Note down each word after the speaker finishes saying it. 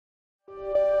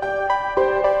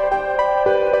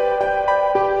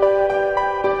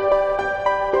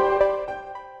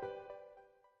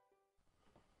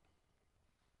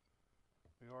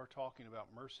talking about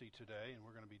mercy today, and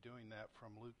we're going to be doing that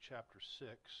from Luke chapter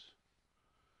 6.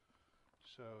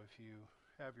 So if you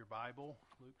have your Bible,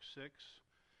 Luke 6.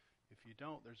 If you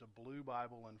don't, there's a blue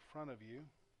Bible in front of you,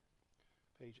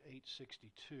 page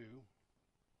 862.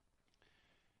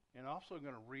 And also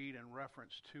going to read and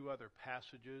reference two other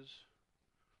passages,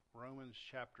 Romans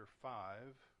chapter 5.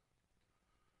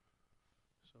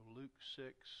 So Luke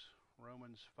 6,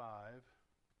 Romans 5,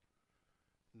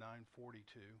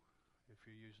 942, if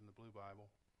you're using the blue Bible,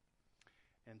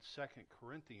 and 2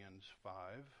 Corinthians 5,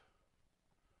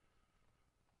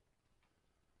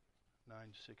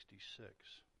 966.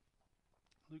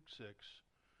 Luke 6,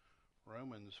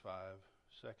 Romans 5,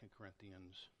 2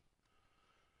 Corinthians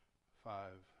 5.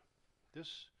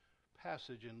 This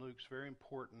passage in Luke's very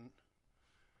important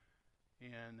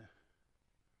and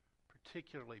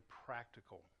particularly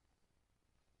practical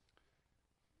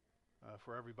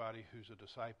for everybody who's a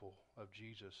disciple of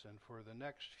Jesus. And for the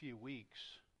next few weeks,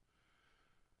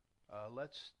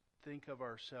 let's think of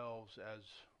ourselves as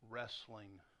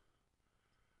wrestling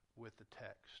with the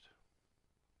text,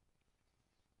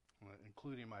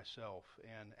 including myself,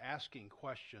 and asking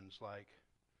questions like,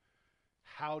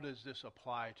 how does this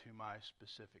apply to my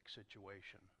specific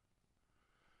situation?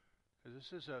 Because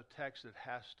this is a text that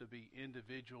has to be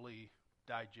individually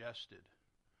digested.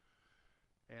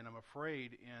 And I'm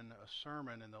afraid in a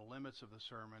sermon, in the limits of the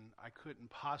sermon, I couldn't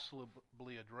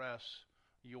possibly address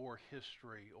your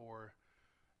history or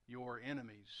your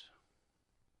enemies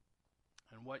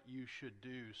and what you should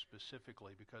do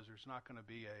specifically, because there's not going to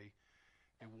be a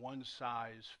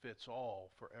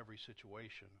one-size-fits-all for every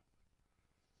situation.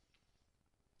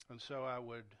 And so I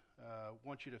would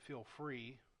want you to feel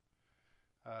free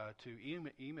to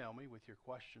email me with your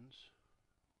questions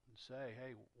and say,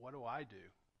 hey, what do I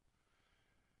do?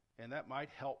 And that might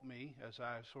help me as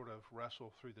I sort of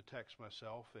wrestle through the text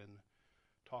myself and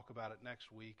talk about it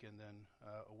next week and then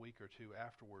a week or two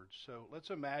afterwards. So let's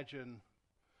imagine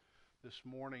this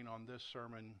morning on this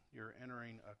sermon, you're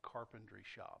entering a carpentry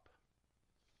shop.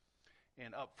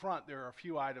 And up front, there are a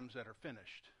few items that are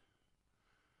finished.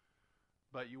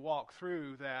 But you walk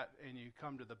through that and you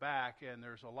come to the back and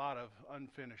there's a lot of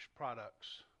unfinished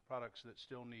products that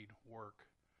still need work.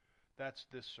 That's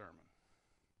this sermon.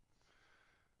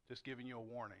 Just giving you a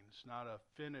warning. It's not a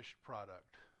finished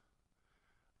product.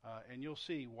 And you'll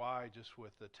see why just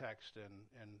with the text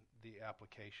and the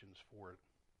applications for it.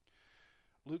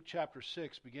 Luke chapter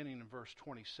 6, beginning in verse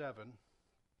 27.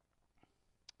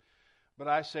 But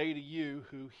I say to you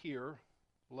who hear,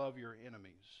 love your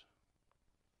enemies.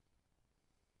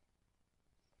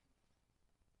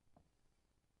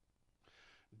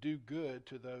 Do good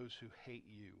to those who hate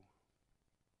you.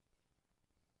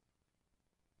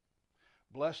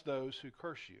 Bless those who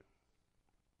curse you.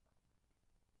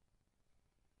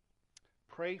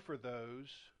 Pray for those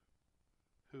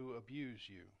who abuse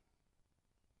you.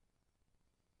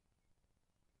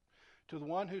 To the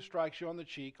one who strikes you on the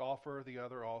cheek, offer the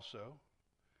other also.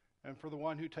 And for the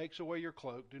one who takes away your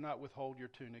cloak, do not withhold your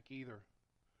tunic either.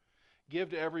 Give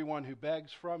to everyone who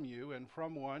begs from you, and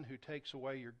from one who takes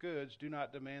away your goods, do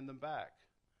not demand them back.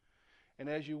 And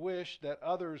as you wish that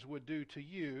others would do to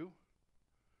you,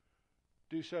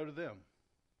 do so to them.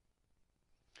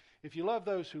 If you love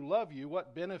those who love you,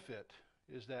 what benefit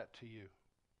is that to you?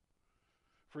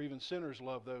 For even sinners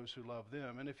love those who love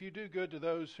them. And if you do good to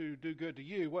those who do good to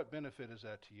you, what benefit is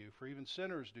that to you? For even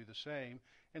sinners do the same.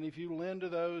 And if you lend to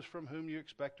those from whom you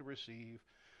expect to receive,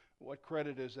 what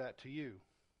credit is that to you?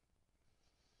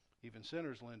 Even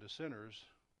sinners lend to sinners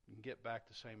and get back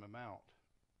the same amount.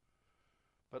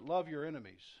 But love your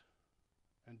enemies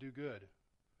and do good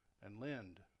and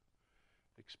lend,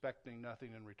 expecting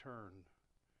nothing in return.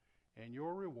 And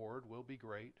your reward will be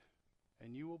great,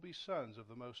 and you will be sons of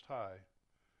the Most High.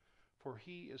 For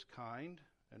he is kind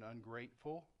and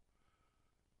ungrateful,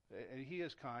 and he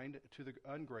is kind to the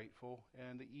ungrateful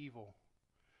and the evil.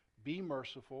 Be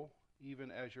merciful, even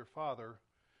as your Father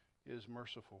is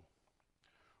merciful.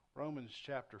 Romans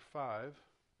chapter 5,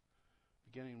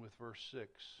 beginning with verse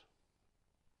 6.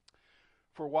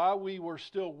 For while we were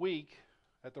still weak,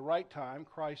 at the right time,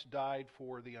 Christ died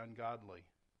for the ungodly.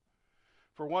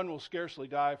 For one will scarcely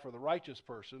die for the righteous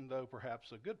person, though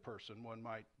perhaps a good person one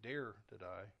might dare to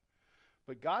die.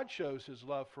 But God shows his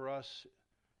love for us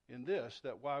in this,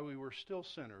 that while we were still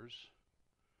sinners,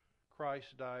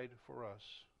 Christ died for us.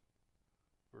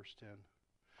 Verse 10.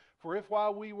 For if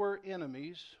while we were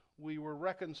enemies, we were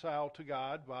reconciled to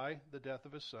God by the death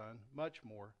of his Son, much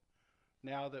more,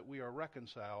 now that we are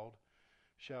reconciled,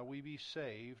 shall we be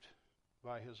saved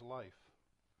by his life.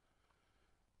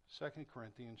 2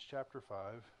 Corinthians chapter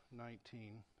 5,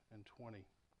 19 and 20.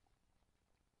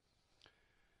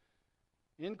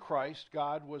 In Christ,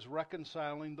 God was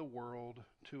reconciling the world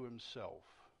to himself,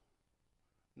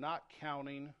 not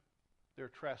counting their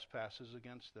trespasses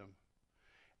against them,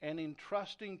 and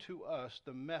entrusting to us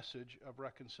the message of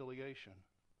reconciliation.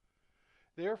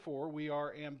 Therefore, we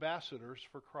are ambassadors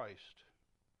for Christ,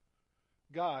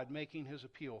 God making his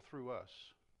appeal through us.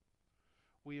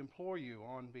 We implore you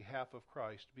on behalf of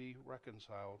Christ, be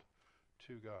reconciled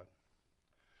to God.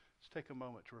 Let's take a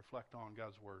moment to reflect on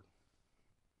God's word.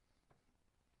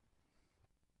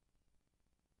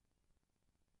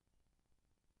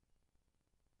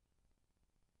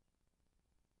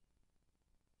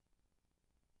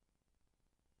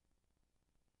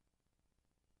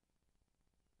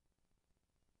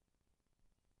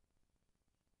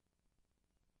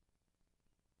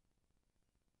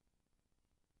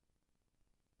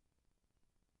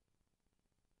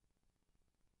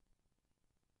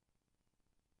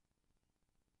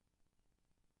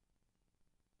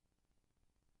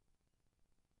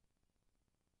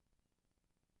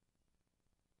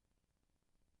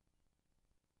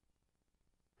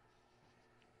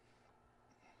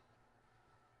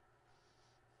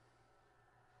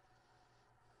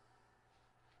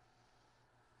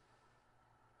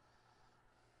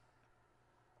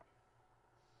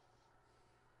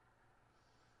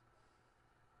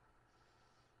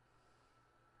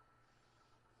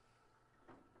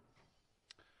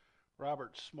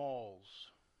 Robert Smalls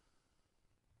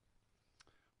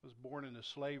was born into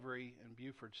slavery in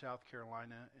Beaufort, South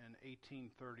Carolina in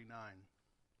 1839.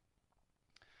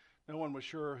 No one was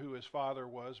sure who his father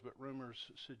was, but rumors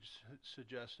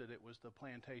suggested it was the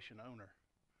plantation owner,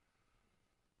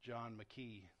 John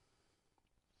McKee.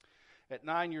 At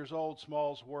 9 years old,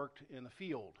 Smalls worked in the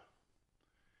field,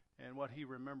 and what he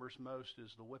remembers most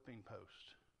is the whipping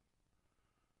post,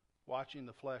 watching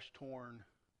the flesh torn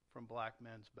from black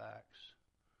men's backs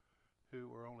who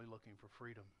were only looking for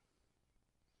freedom.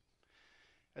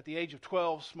 At the age of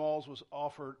 12, Smalls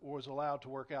was allowed to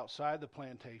work outside the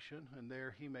plantation, and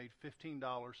there he made $15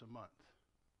 a month.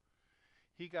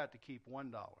 He got to keep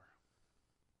 $1,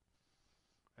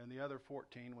 and the other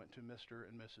 14 went to Mr.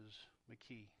 and Mrs.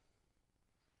 McKee.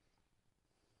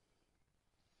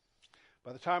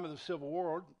 By the time of the Civil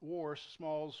War,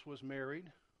 Smalls was married,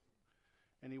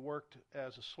 and he worked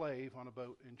as a slave on a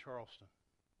boat in Charleston.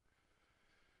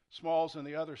 Smalls and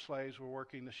the other slaves were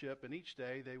working the ship, and each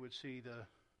day they would see the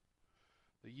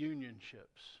Union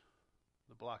ships,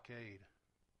 the blockade,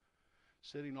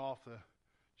 sitting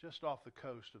just off the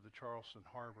coast of the Charleston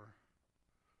harbor,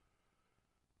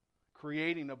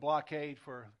 creating a blockade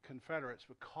for Confederates,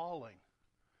 but calling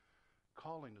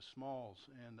to Smalls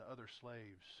and the other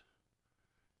slaves,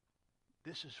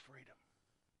 this is freedom.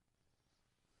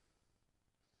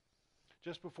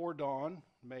 Just before dawn,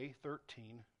 May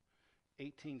 13,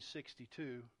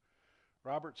 1862,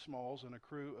 Robert Smalls and a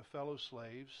crew of fellow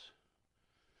slaves,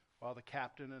 while the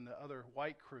captain and the other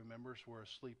white crew members were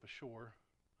asleep ashore,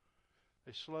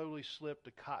 they slowly slipped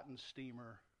a cotton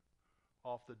steamer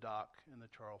off the dock in the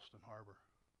Charleston harbor.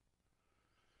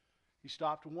 He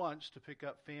stopped once to pick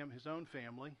up his own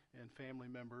family and family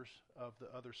members of the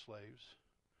other slaves,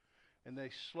 and they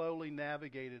slowly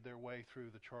navigated their way through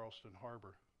the Charleston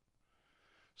harbor.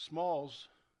 Smalls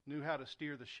knew how to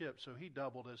steer the ship, so he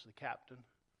doubled as the captain.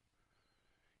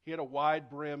 He had a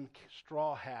wide-brimmed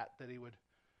straw hat that he would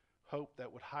hope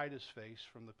that would hide his face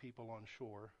from the people on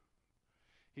shore.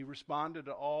 He responded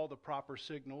to all the proper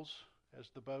signals as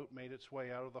the boat made its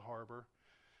way out of the harbor,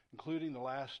 including the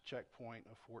last checkpoint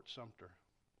of Fort Sumter.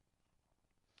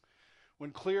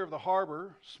 When clear of the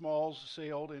harbor, Smalls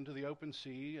sailed into the open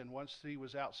sea, and once he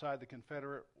was outside the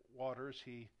Confederate waters,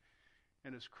 he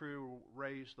and his crew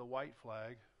raised the white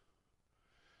flag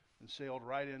and sailed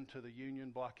right into the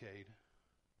Union blockade.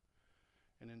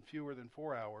 And in fewer than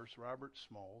 4 hours, Robert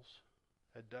Smalls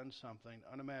had done something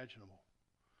unimaginable.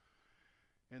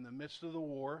 In the midst of the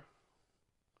war,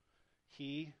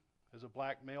 he, as a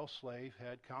black male slave,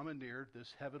 had commandeered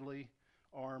this heavily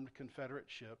armed Confederate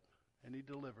ship, and he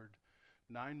delivered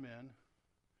 9 men,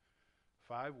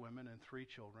 5 women, and 3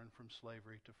 children from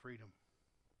slavery to freedom.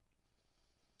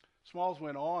 Smalls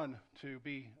went on to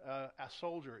be a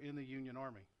soldier in the Union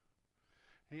Army.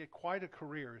 He had quite a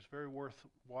career. It's very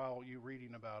worthwhile you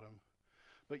reading about him.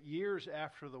 But years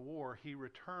after the war, he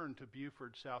returned to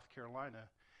Beaufort, South Carolina,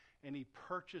 and he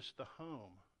purchased the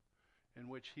home in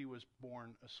which he was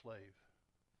born a slave.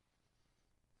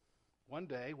 One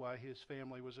day, while his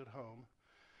family was at home,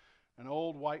 an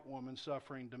old white woman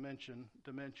suffering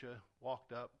dementia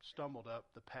stumbled up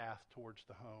the path towards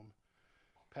the home,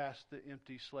 past the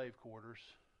empty slave quarters,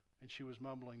 and she was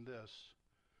mumbling this: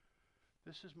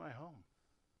 "This is my home.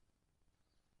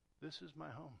 This is my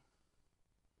home.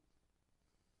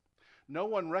 No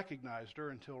one recognized her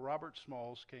until Robert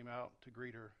Smalls came out to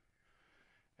greet her,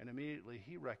 and immediately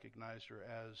he recognized her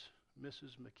as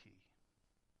Mrs. McKee,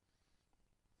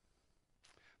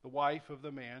 the wife of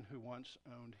the man who once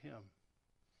owned him.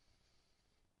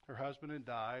 Her husband had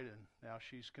died, and now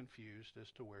she's confused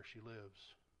as to where she lives.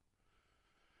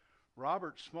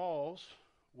 Robert Smalls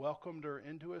welcomed her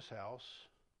into his house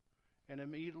and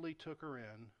immediately took her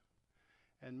in,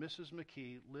 and Mrs.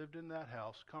 McKee lived in that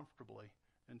house comfortably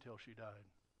until she died.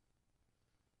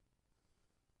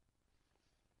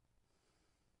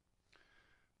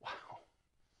 Wow.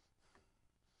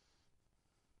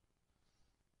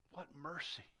 What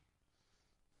mercy.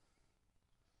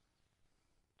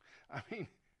 I mean,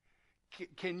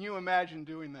 can you imagine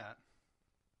doing that?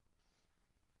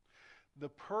 The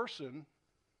person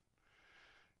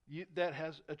that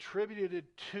has attributed it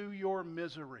to your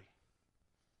misery,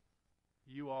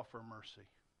 you offer mercy.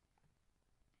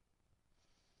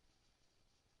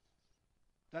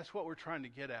 That's what we're trying to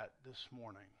get at this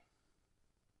morning.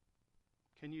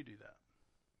 Can you do that?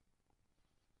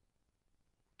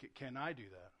 Can I do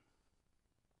that?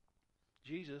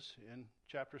 Jesus, in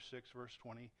chapter 6, verse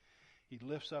 20, he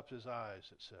lifts up his eyes,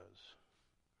 it says.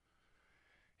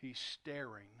 He's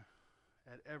staring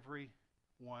at every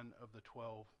one of the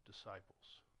 12 disciples.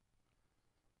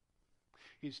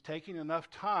 He's taking enough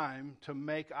time to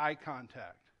make eye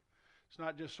contact. It's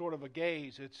not just sort of a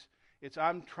gaze. It's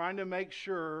I'm trying to make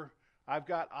sure I've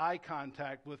got eye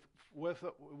contact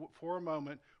for a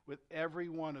moment with every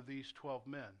one of these 12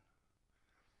 men.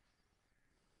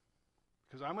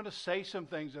 Because I'm going to say some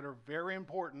things that are very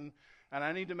important, and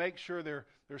I need to make sure they're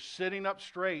sitting up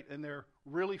straight and they're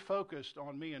really focused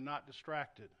on me and not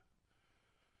distracted.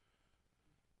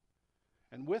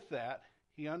 And with that,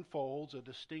 he unfolds a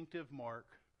distinctive mark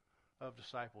of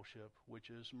discipleship,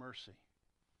 which is mercy.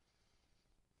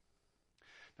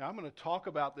 Now, I'm going to talk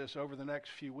about this over the next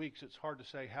few weeks. It's hard to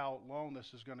say how long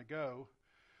this is going to go.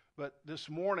 But this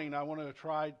morning, I want to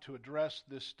try to address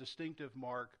this distinctive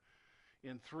mark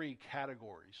in 3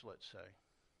 categories, let's say.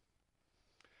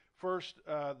 First,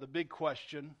 the big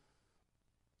question.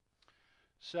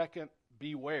 Second,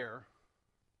 beware.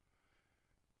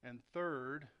 And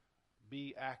third,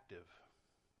 be active.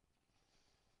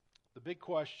 The big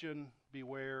question,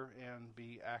 beware, and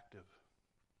be active.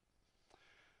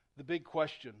 The big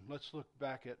question, let's look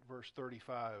back at verse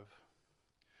 35.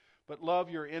 But love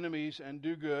your enemies and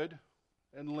do good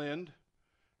and lend,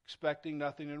 expecting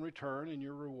nothing in return, and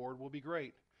your reward will be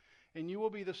great. And you will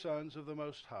be the sons of the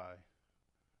Most High,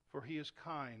 for he is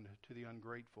kind to the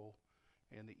ungrateful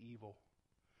and the evil.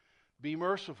 Be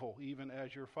merciful, even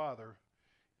as your Father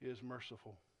is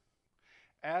merciful.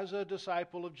 As a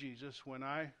disciple of Jesus, when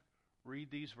I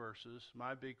read these verses,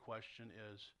 my big question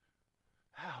is,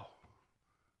 how?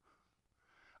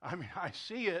 I mean, I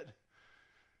see it.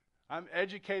 I'm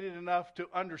educated enough to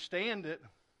understand it.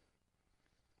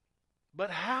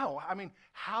 But how? I mean,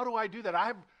 how do I do that?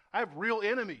 I have real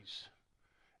enemies.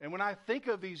 And when I think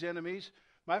of these enemies,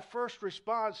 my first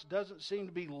response doesn't seem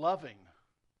to be loving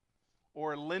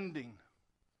or lending.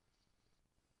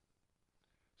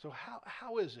 So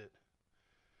how is it?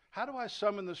 How do I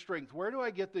summon the strength? Where do I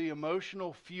get the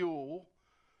emotional fuel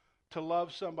to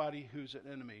love somebody who's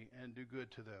an enemy and do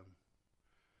good to them?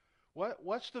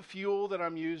 What's the fuel that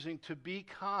I'm using to be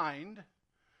kind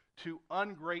to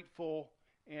ungrateful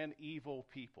and evil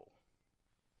people?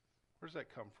 Where does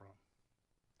that come from?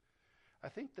 I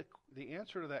think the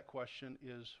answer to that question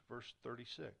is verse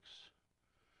 36.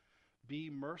 Be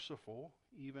merciful,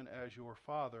 even as your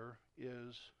Father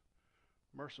is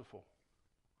merciful.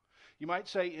 You might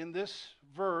say in this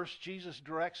verse, Jesus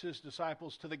directs his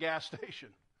disciples to the gas station.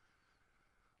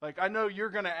 Like, I know you're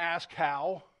going to ask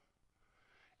how,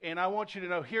 and I want you to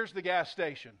know, here's the gas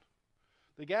station.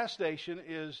 The gas station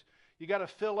is, you got to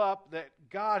fill up that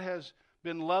God has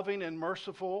been loving and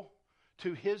merciful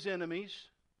to his enemies.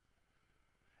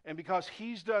 And because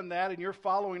he's done that and you're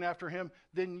following after him,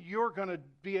 then you're going to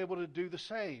be able to do the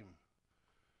same.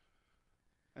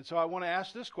 And so I want to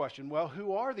ask this question. Well,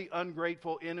 who are the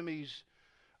ungrateful enemies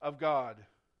of God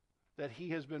that he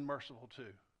has been merciful to?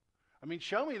 I mean,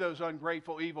 show me those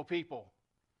ungrateful, evil people.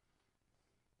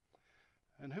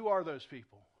 And who are those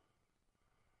people?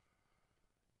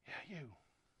 Yeah, you.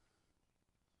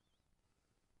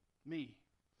 Me.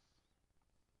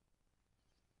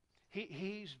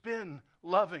 He's been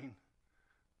loving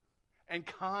and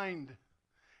kind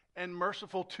and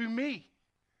merciful to me.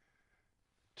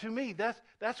 To me.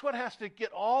 That's what has to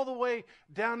get all the way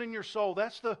down in your soul.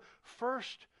 That's the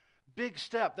first big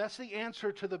step. That's the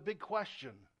answer to the big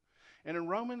question. And in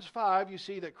Romans 5, you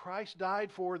see that Christ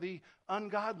died for the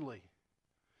ungodly.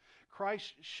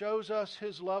 Christ shows us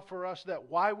his love for us, that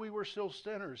while we were still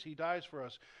sinners, he dies for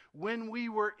us. When we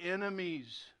were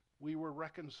enemies, we were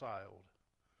reconciled.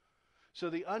 So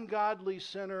the ungodly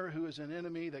sinner who is an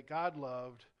enemy that God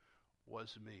loved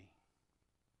was me.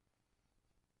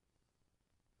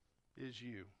 Is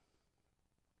you.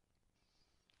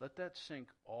 Let that sink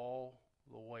all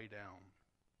the way down.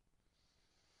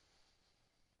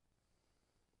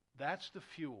 That's the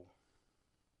fuel.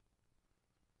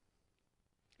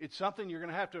 It's something you're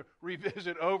going to have to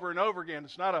revisit over and over again.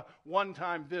 It's not a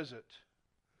one-time visit.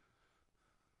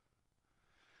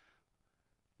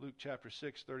 Luke chapter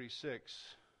 6:36.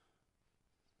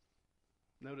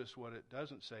 Notice what it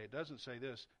doesn't say. It doesn't say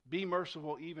this. Be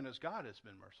merciful even as God has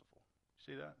been merciful.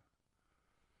 See that?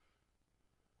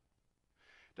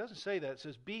 It doesn't say that. It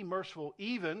says be merciful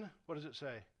even, what does it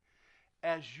say?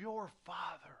 As your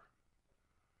Father.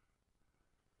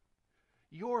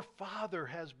 Your Father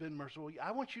has been merciful.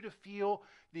 I want you to feel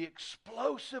the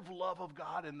explosive love of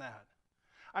God in that.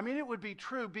 I mean, it would be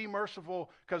true, be merciful,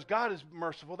 because God is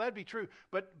merciful. That'd be true.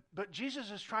 But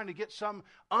Jesus is trying to get some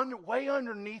way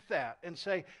underneath that and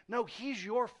say, no, he's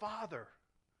your Father.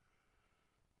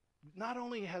 Not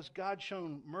only has God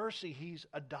shown mercy, he's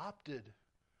adopted.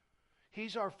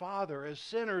 He's our Father. As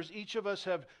sinners, each of us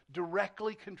have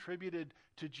directly contributed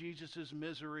to Jesus'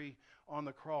 misery on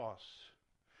the cross.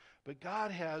 But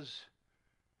God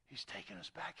he's taken us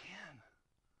back in.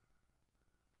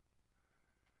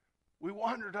 We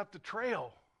wandered up the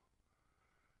trail.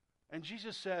 And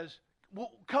Jesus says,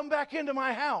 well, come back into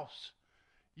my house.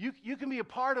 You can be a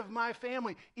part of my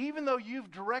family. Even though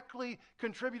you've directly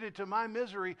contributed to my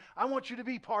misery, I want you to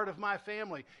be part of my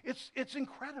family. It's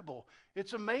incredible.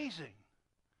 It's amazing.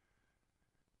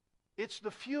 It's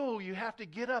the fuel you have to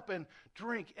get up and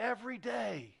drink every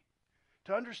day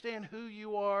to understand who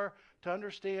you are, to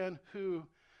understand who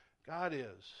God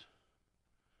is.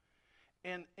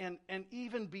 And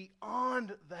even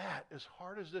beyond that, as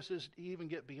hard as this is to even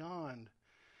get beyond,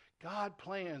 God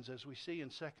plans, as we see in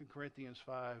 2 Corinthians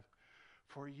 5,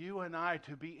 for you and I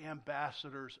to be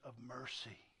ambassadors of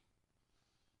mercy.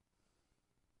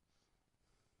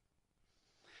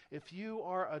 If you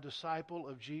are a disciple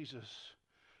of Jesus,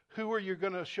 who are you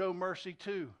going to show mercy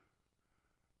to?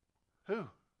 Who?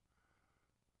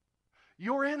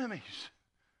 Your enemies.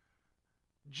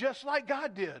 Just like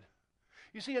God did.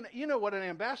 You see, you know what an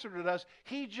ambassador does?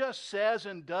 He just says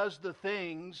and does the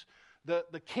things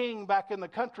the king back in the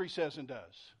country says and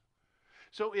does.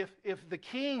 So if the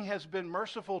king has been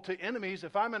merciful to enemies,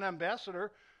 if I'm an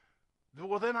ambassador,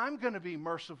 well, then I'm going to be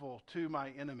merciful to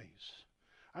my enemies.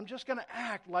 I'm just going to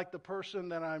act like the person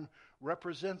that I'm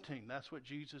representing. That's what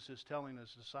Jesus is telling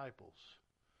his disciples.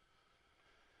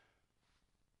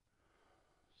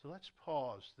 So let's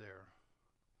pause there.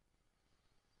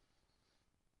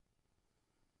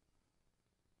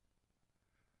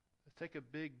 Let's take a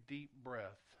big, deep breath.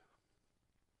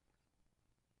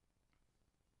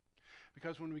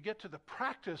 Because when we get to the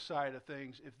practice side of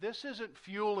things, if this isn't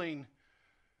fueling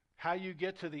how you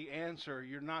get to the answer,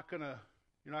 you're not going to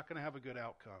have a good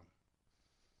outcome.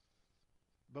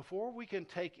 Before we can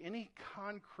take any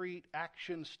concrete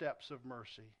action steps of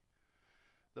mercy,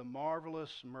 the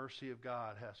marvelous mercy of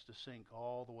God has to sink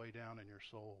all the way down in your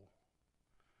soul.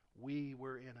 We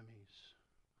were enemies.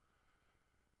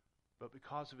 But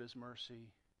because of his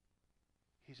mercy,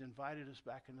 he's invited us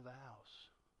back into the house.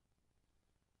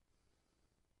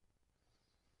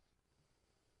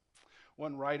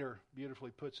 One writer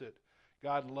beautifully puts it,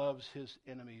 God loves his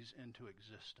enemies into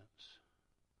existence.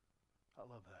 I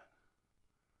love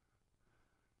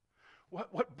that.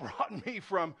 What brought me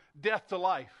from death to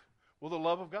life? Well, the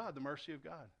love of God, the mercy of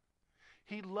God.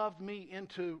 He loved me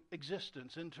into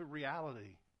existence, into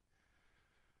reality.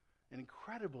 And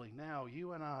incredibly, now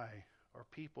you and I are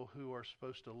people who are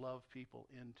supposed to love people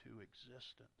into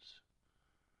existence,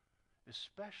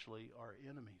 especially our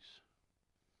enemies.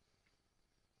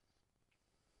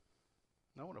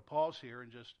 I want to pause here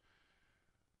and just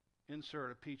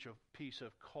insert a piece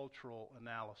of cultural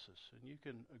analysis, and you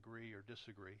can agree or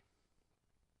disagree.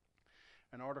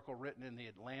 An article written in The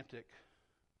Atlantic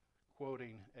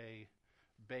quoting a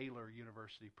Baylor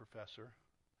University professor,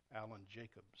 Alan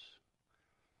Jacobs.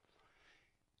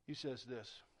 He says this,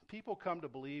 people come to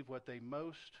believe what they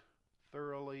most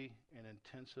thoroughly and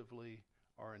intensively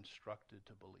are instructed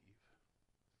to believe.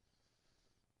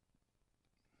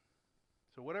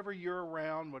 So whatever you're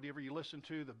around, whatever you listen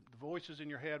to, the voices in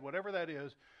your head, whatever that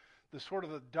is, the sort of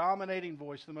the dominating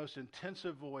voice, the most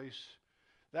intensive voice,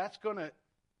 that's going to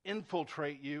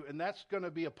infiltrate you, and that's going to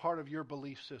be a part of your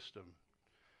belief system.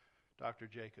 Dr.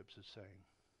 Jacobs is saying.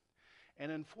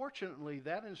 And unfortunately,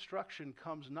 that instruction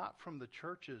comes not from the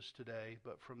churches today,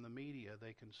 but from the media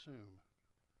they consume.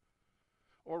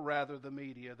 Or rather, the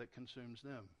media that consumes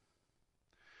them.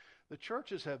 The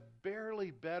churches have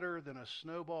barely better than a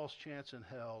snowball's chance in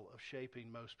hell of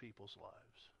shaping most people's lives.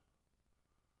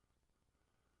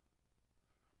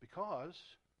 Because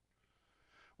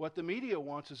what the media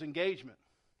wants is engagement.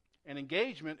 And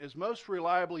engagement is most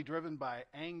reliably driven by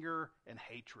anger and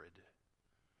hatred.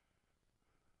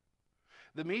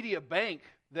 The media bank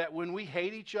that when we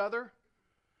hate each other,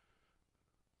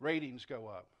 ratings go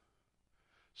up.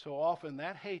 So often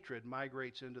that hatred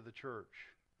migrates into the church.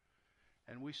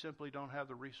 And we simply don't have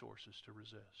the resources to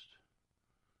resist.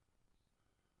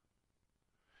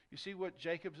 You see what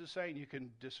Jacobs is saying? You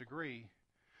can disagree.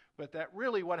 But that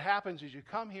really what happens is you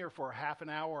come here for half an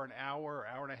hour, hour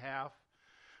and a half.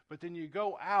 But then you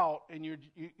go out and you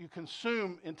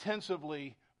consume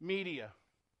intensively media.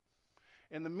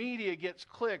 And the media gets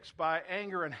clicks by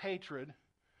anger and hatred.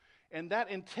 And that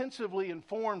intensively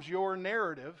informs your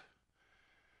narrative.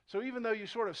 So even though you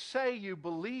sort of say you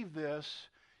believe this,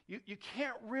 you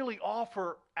can't really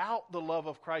offer out the love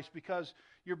of Christ because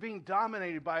you're being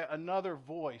dominated by another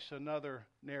voice, another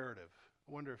narrative.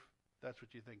 I wonder if that's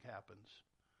what you think happens.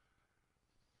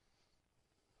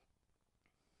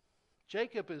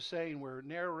 Jacob is saying we're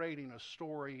narrating a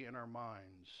story in our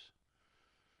minds.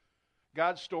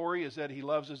 God's story is that he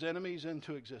loves his enemies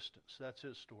into existence. That's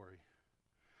his story.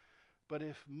 But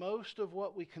if most of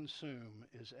what we consume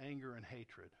is anger and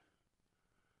hatred,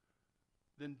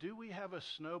 then do we have a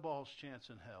snowball's chance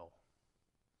in hell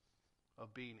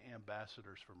of being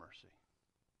ambassadors for mercy?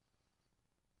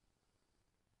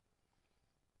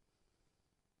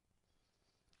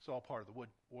 It's all part of the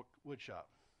wood shop.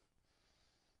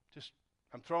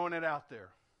 I'm throwing it out there.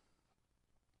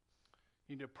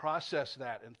 You need to process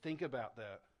that and think about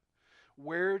that.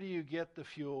 Where do you get the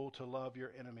fuel to love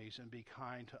your enemies and be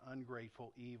kind to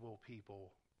ungrateful, evil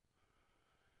people?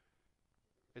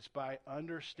 It's by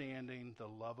understanding the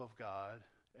love of God,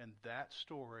 and that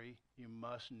story you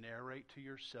must narrate to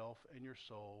yourself and your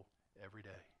soul every day.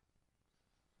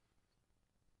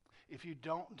 If you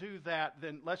don't do that,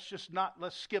 then let's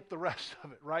skip the rest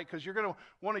of it, right? Because you're going to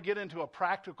want to get into a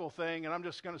practical thing, and I'm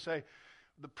just going to say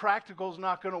the practical is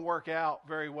not going to work out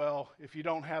very well if you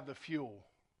don't have the fuel.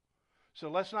 So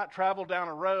let's not travel down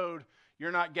a road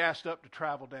you're not gassed up to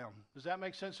travel down. Does that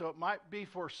make sense? So it might be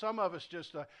for some of us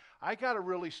just, I got to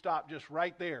really stop just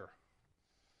right there.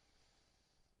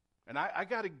 And I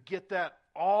got to get that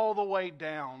all the way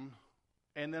down,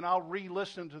 and then I'll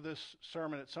re-listen to this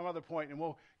sermon at some other point, and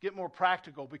we'll get more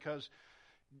practical because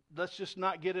let's just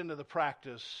not get into the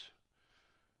practice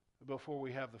before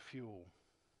we have the fuel.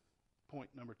 Point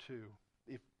number 2,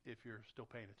 if you're still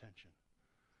paying attention.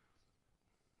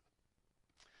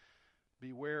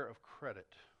 Beware of credit,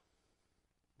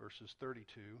 verses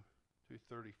 32 through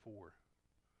 34.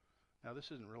 Now, this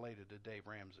isn't related to Dave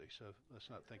Ramsey, so let's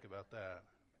not think about that.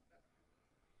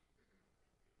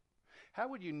 How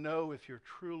would you know if you're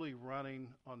truly running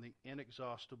on the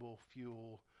inexhaustible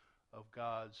fuel of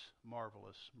God's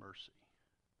marvelous mercy?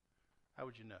 How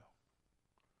would you know?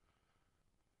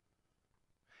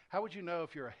 How would you know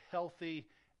if you're a healthy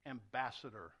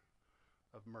ambassador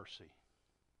of mercy?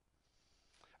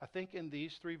 I think in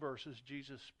these 3 verses,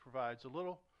 Jesus provides a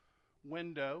little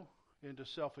window into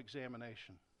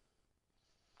self-examination.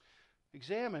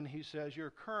 Examine, he says,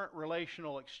 your current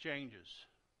relational exchanges.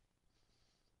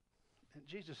 And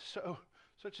Jesus is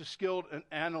such a skilled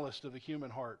analyst of the human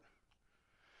heart.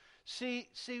 See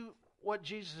what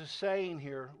Jesus is saying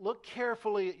here. Look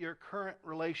carefully at your current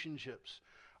relationships.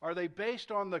 Are they based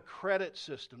on the credit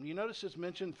system? You notice it's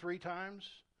mentioned 3 times?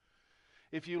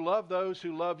 If you love those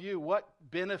who love you, what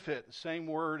benefit, the same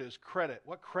word as credit,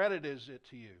 what credit is it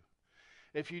to you?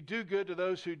 If you do good to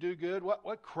those who do good,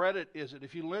 what credit is it?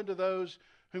 If you lend to those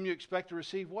whom you expect to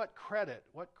receive, what credit?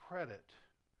 What credit?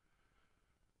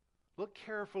 Look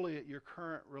carefully at your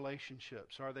current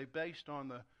relationships. Are they based on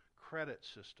the credit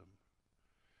system?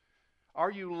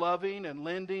 Are you loving and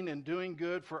lending and doing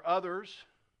good for others,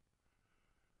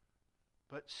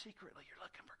 but secretly you're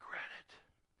looking for credit?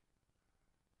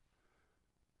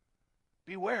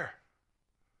 Beware.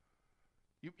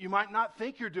 You might not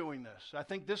think you're doing this. I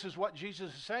think this is what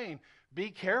Jesus is saying. Be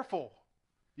careful.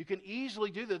 You can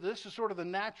easily do this. This is sort of the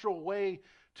natural way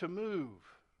to move.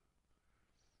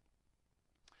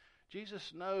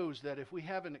 Jesus knows that if we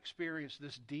haven't experienced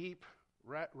this deep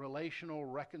relational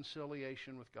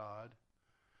reconciliation with God,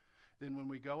 then when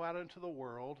we go out into the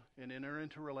world and enter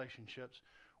into relationships,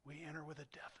 we enter with a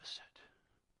deficit.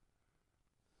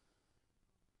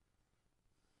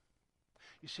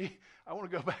 You see, I want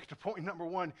to go back to point number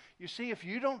one. You see, if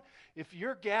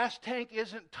your gas tank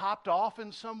isn't topped off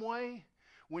in some way,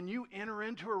 when you enter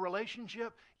into a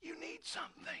relationship, you need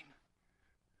something.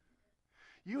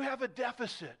 You have a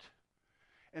deficit.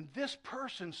 And this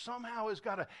person somehow has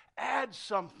got to add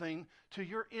something to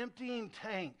your emptying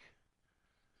tank.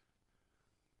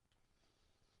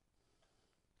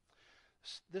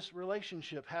 This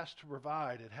relationship has to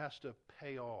provide. It has to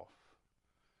pay off.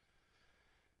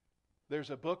 There's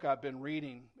a book I've been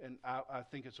reading, and I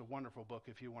think it's a wonderful book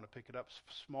if you want to pick it up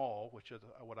small, which is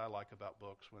what I like about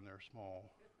books when they're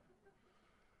small.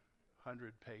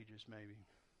 100 pages maybe.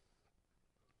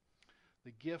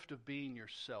 The Gift of Being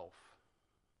Yourself.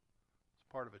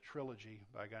 It's part of a trilogy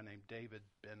by a guy named David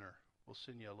Benner. We'll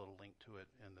send you a little link to it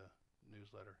in the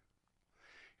newsletter.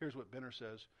 Here's what Benner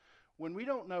says. When we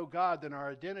don't know God, then our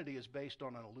identity is based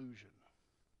on an illusion.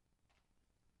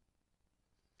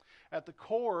 At the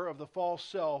core of the false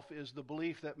self is the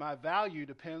belief that my value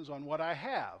depends on what I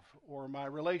have or my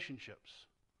relationships.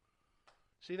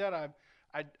 See that?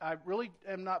 I really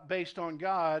am not based on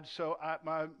God, so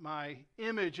my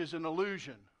image is an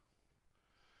illusion.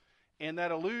 And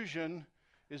that illusion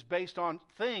is based on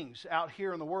things out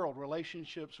here in the world,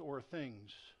 relationships or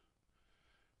things.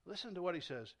 Listen to what he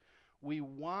says. We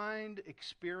wind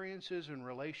experiences and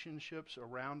relationships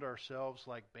around ourselves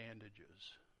like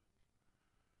bandages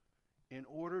in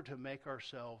order to make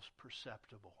ourselves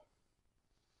perceptible.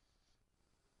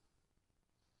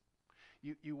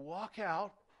 You walk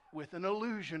out with an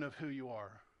illusion of who you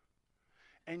are,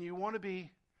 and you want to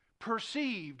be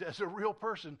perceived as a real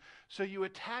person. So you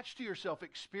attach to yourself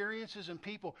experiences and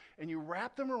people, and you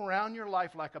wrap them around your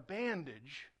life like a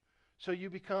bandage, so you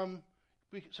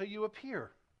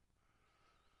appear.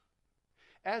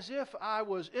 As if I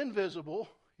was invisible,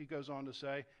 he goes on to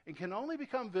say, and can only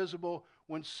become visible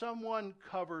when someone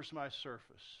covers my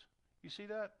surface. You see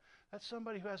that? That's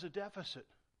somebody who has a deficit.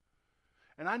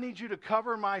 And I need you to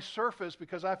cover my surface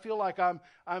because I feel like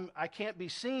I can't be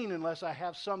seen unless I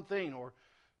have something or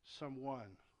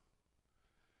someone.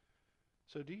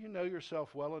 So do you know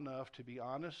yourself well enough to be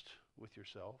honest with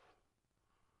yourself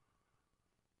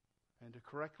and to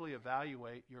correctly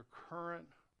evaluate your current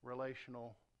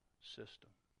relational system?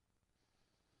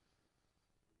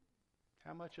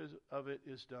 How much of it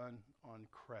is done on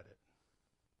credit?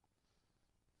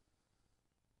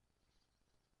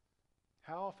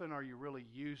 How often are you really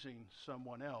using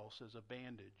someone else as a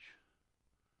bandage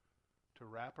to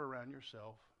wrap around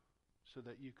yourself so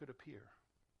that you could appear?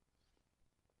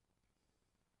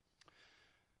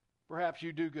 Perhaps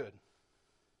you do good.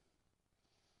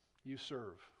 You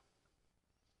serve.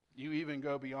 You even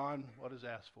go beyond what is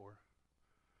asked for.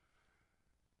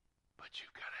 But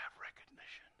you've got to have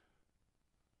recognition.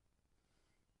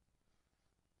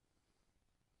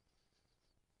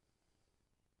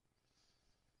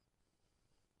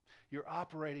 You're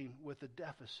operating with a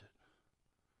deficit.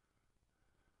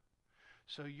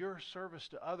 So your service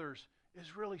to others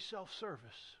is really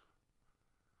self-service.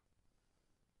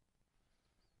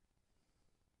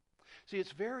 See,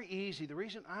 it's very easy. The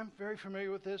reason I'm very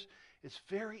familiar with this, it's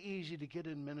very easy to get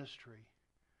in ministry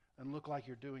and look like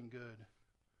you're doing good.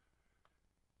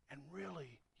 And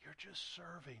really, you're just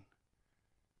serving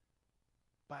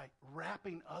by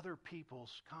wrapping other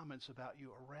people's comments about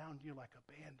you around you like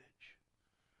a bandage.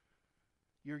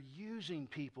 You're using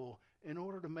people in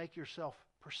order to make yourself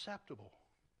perceptible.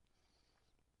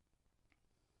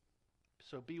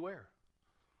 So beware.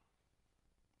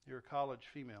 You're a college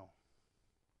female.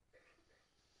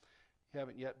 You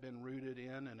haven't yet been rooted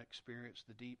in and experienced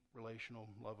the deep relational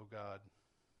love of God.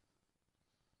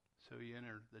 So you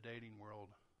enter the dating world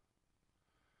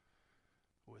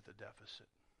with a deficit.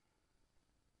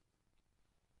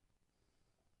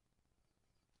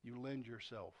 You lend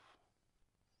yourself.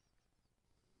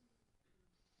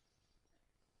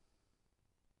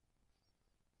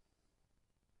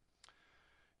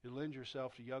 You lend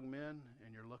yourself to young men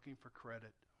and you're looking for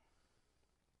credit.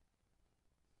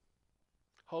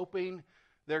 Hoping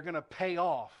they're going to pay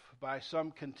off by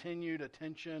some continued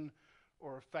attention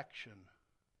or affection.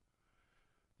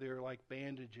 They're like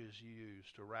bandages you use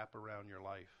to wrap around your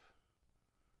life,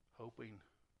 hoping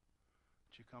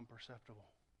that you become perceptible.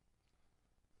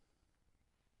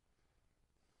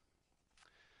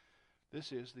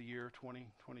 This is the year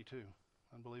 2022.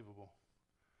 Unbelievable.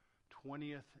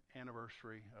 20th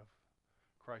anniversary of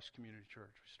Christ Community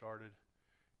Church. We started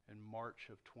in March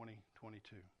of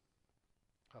 2022.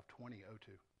 Of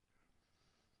 2002.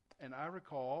 And I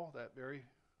recall that very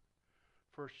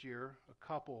first year, a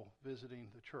couple visiting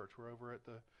the church. We're over at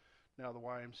the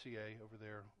YMCA over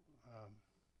there.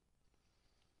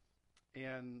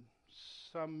 And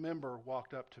some member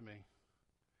walked up to me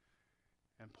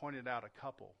and pointed out a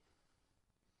couple.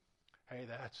 Hey,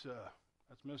 that's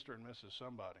Mr. and Mrs.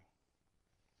 Somebody.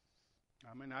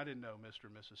 I mean, I didn't know Mr.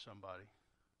 and Mrs. Somebody.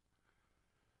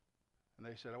 And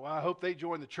they said, well, I hope they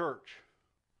join the church.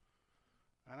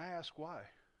 And I asked why.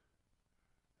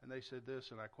 And they said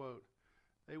this, and I quote,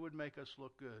 they would make us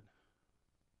look good.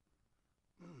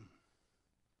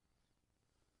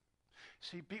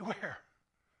 See, beware.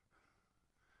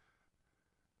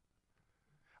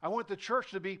 I want the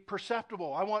church to be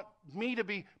perceptible. I want me to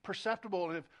be perceptible.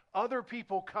 And if other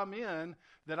people come in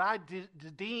that I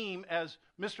deem as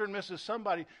Mr. and Mrs.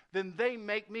 Somebody, then they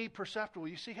make me perceptible.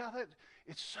 You see how that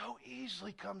it so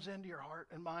easily comes into your heart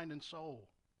and mind and soul.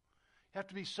 You have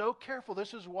to be so careful.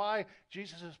 This is why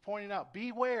Jesus is pointing out,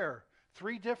 beware.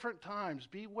 3 different times,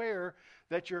 beware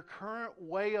that your current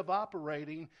way of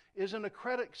operating isn't a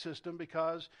credit system,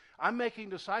 because I'm making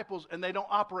disciples and they don't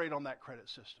operate on that credit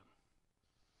system.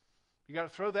 You got to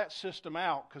throw that system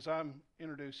out, because I'm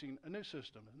introducing a new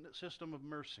system, a system of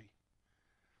mercy.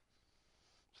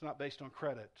 It's not based on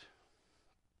credit.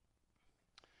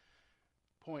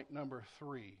 Point number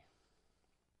 3,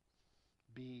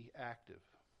 be active.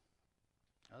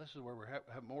 Now this is where we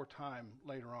have more time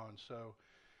later on, so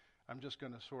I'm just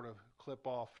going to sort of clip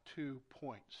off 2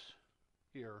 points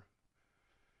here.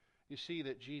 You see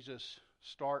that Jesus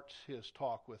starts his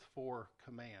talk with 4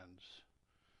 commands.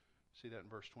 See that in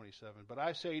verse 27. But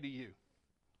I say to you,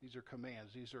 these are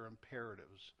commands, these are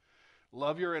imperatives.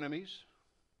 Love your enemies,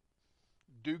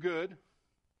 do good,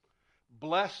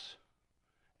 bless,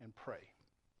 and pray.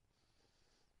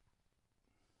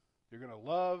 You're going to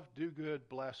love, do good,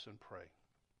 bless, and pray.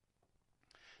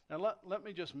 Now let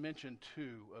me just mention 2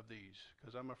 of these,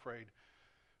 because I'm afraid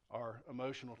our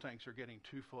emotional tanks are getting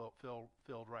too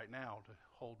filled right now to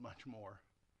hold much more.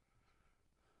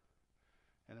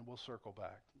 And then we'll circle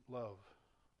back.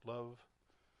 Love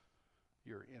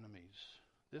your enemies.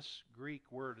 This Greek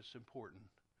word is important.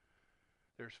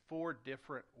 There's 4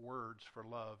 different words for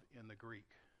love in the Greek.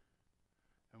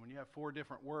 And when you have 4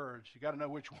 different words, you got to know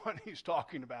which one he's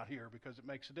talking about here, because it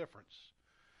makes a difference.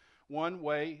 One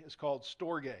way is called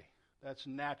storge. That's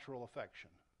natural affection.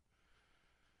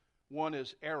 One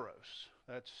is eros.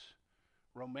 That's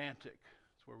romantic.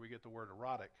 That's where we get the word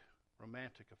erotic,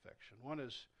 romantic affection. One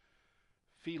is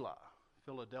phila,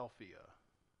 Philadelphia,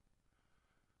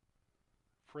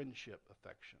 friendship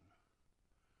affection.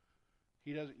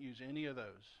 He doesn't use any of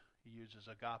those. He uses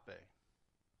agape.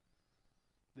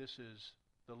 This is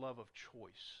the love of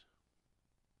choice.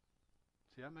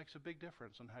 See, that makes a big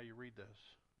difference on how you read this.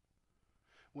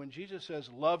 When Jesus says,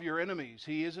 love your enemies,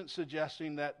 he isn't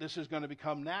suggesting that this is going to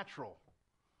become natural.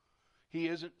 He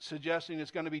isn't suggesting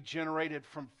it's going to be generated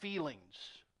from feelings.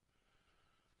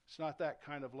 It's not that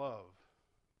kind of love.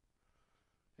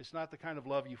 It's not the kind of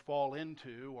love you fall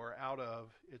into or out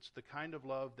of. It's the kind of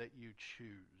love that you choose.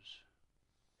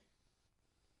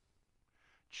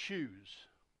 Choose.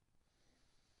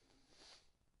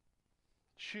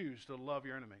 Choose to love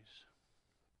your enemies.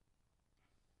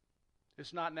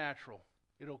 It's not natural.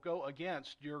 It'll go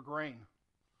against your grain.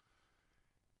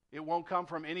 It won't come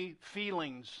from any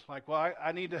feelings, like, well,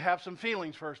 I need to have some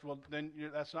feelings first. Well, then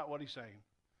that's not what he's saying.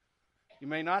 You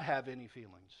may not have any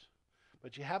feelings,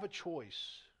 but you have a choice.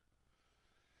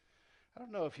 I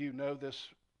don't know if you know this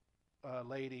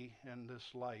lady in this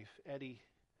life, Eddie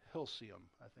Hilsium,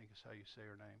 I think is how you say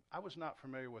her name. I was not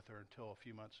familiar with her until a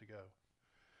few months ago.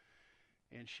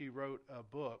 And she wrote a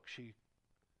book. She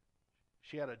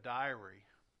had a diary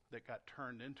that got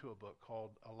turned into a book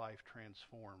called A Life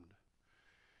Transformed.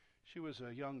 She was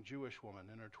a young Jewish woman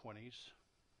in her 20s.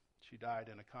 She died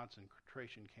in a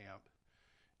concentration camp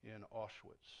in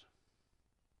Auschwitz.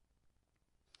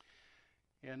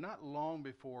 And not long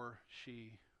before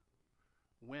she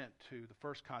went to the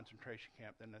first concentration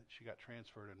camp, then she got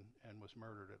transferred and was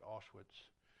murdered at Auschwitz.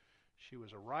 She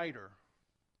was a writer,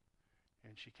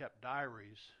 and she kept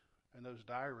diaries, and those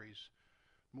diaries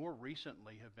more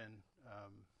recently have been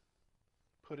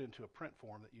put into a print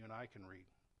form that you and I can read.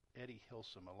 Eddie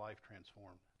Hilsum, A Life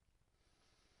Transformed.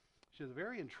 She has a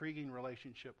very intriguing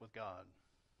relationship with God.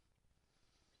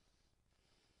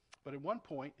 But at one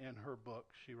point in her book,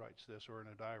 she writes this, or in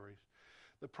her diaries,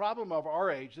 the problem of our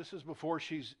age, this is before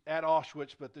she's at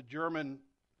Auschwitz, but the German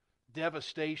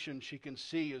devastation she can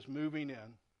see is moving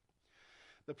in.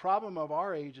 The problem of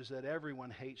our age is that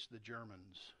everyone hates the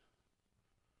Germans.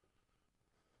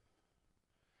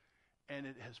 And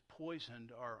it has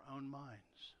poisoned our own minds.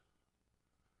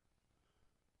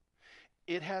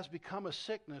 It has become a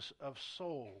sickness of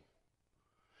soul.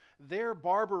 Their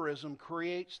barbarism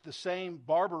creates the same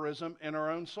barbarism in our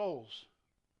own souls.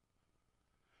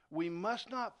 We must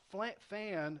not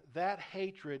fan that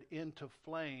hatred into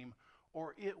flame,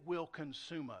 or it will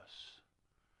consume us.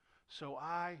 So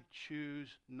I choose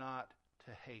not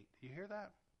to hate. You hear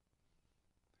that?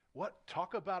 What?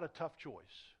 Talk about a tough choice.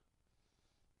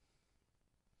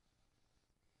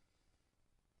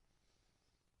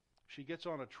 She gets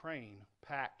on a train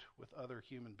packed with other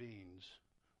human beings,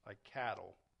 like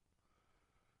cattle.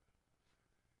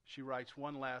 She writes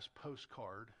one last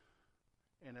postcard,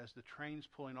 and as the train's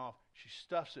pulling off, she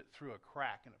stuffs it through a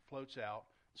crack and it floats out.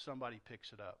 Somebody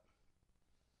picks it up.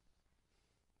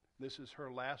 This is her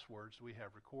last words we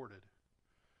have recorded.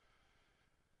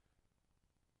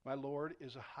 My Lord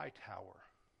is a high tower.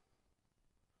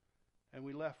 And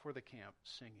we left for the camp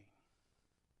singing.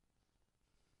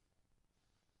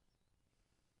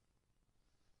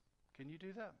 Can you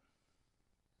do that?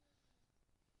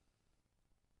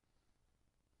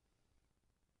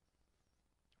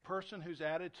 Person who's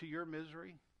added to your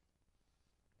misery,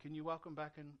 can you welcome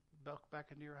back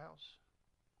into your house?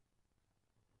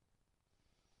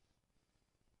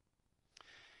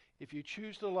 If you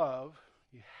choose to love,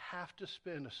 you have to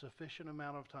spend a sufficient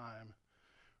amount of time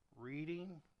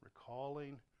reading,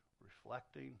 recalling,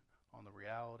 reflecting on the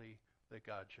reality that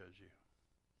God chose you.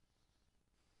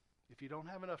 If you don't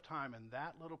have enough time in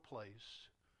that little place,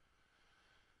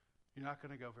 you're not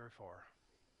going to go very far.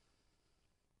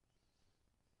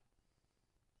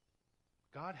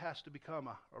 God has to become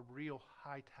a real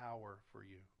high tower for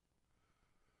you.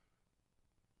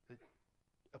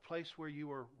 A place where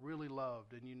you are really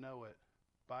loved and you know it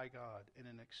by God in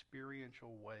an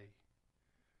experiential way.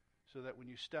 So that when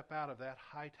you step out of that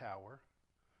high tower,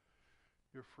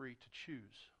 you're free to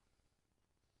choose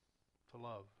to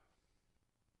love.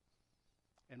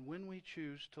 And when we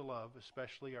choose to love,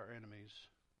 especially our enemies,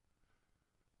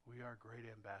 we are great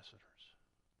ambassadors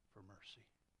for mercy.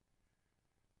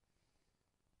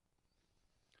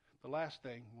 The last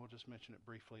thing, we'll just mention it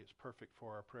briefly, it's perfect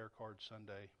for our prayer card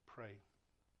Sunday, pray.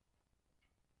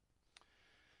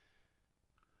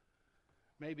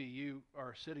 Maybe you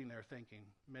are sitting there thinking,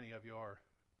 many of you are,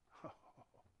 oh,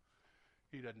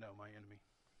 he doesn't know my enemy.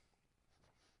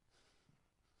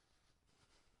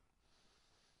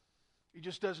 He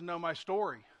just doesn't know my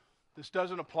story. This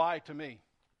doesn't apply to me.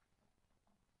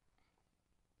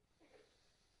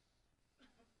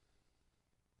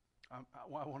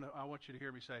 I want you to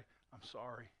hear me say, I'm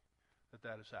sorry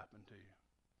that has happened to you.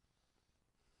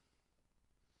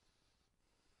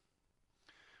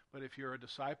 But if you're a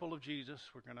disciple of Jesus,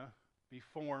 we're going to be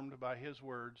formed by his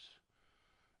words,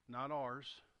 not ours.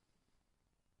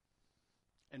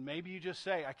 And maybe you just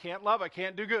say, I can't love, I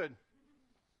can't do good.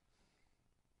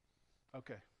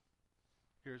 Okay,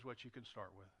 here's what you can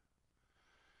start with.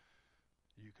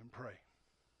 You can pray.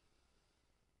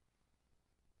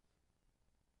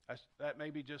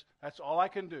 That's all I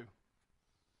can do.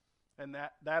 And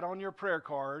that on your prayer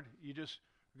card, you're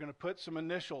going to put some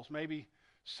initials, maybe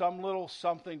some little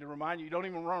something to remind you. You don't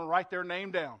even want to write their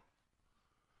name down.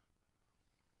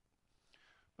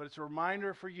 But it's a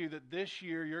reminder for you that this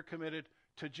year you're committed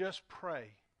to just pray.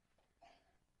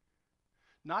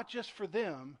 Not just for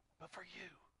them, but for you.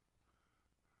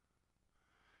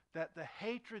 That the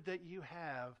hatred that you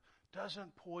have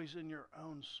doesn't poison your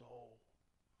own soul.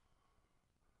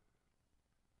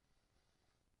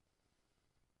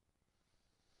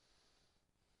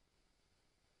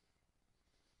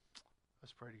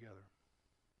 Let's pray together.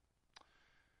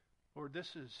 Lord,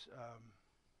 this is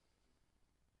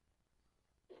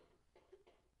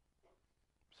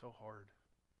so hard.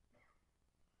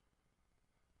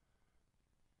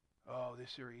 Oh,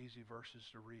 these are easy verses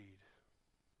to read.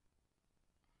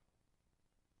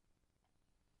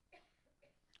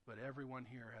 But everyone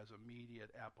here has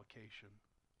immediate application.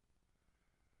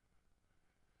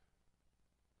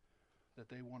 That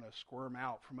they want to squirm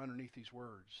out from underneath these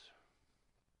words.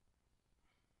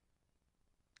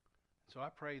 So I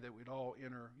pray that we'd all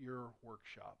enter your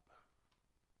workshop.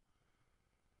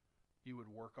 You would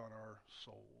work on our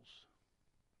souls.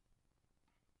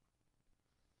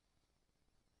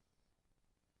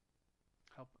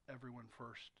 Help everyone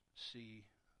first see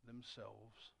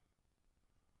themselves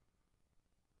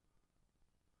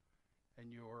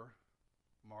and your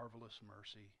marvelous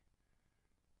mercy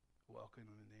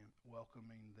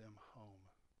welcoming them home.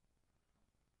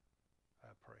 I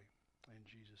pray in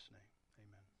Jesus' name.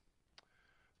 Amen.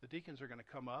 The deacons are going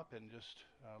to come up and just,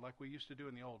 like we used to do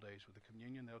in the old days with the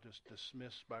communion, they'll just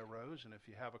dismiss by rows. And if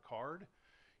you have a card,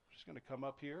 you're just going to come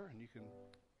up here and you can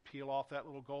peel off that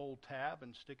little gold tab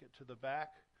and stick it to the back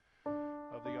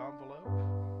of the envelope.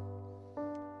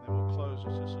 And then we'll close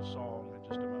with just a song.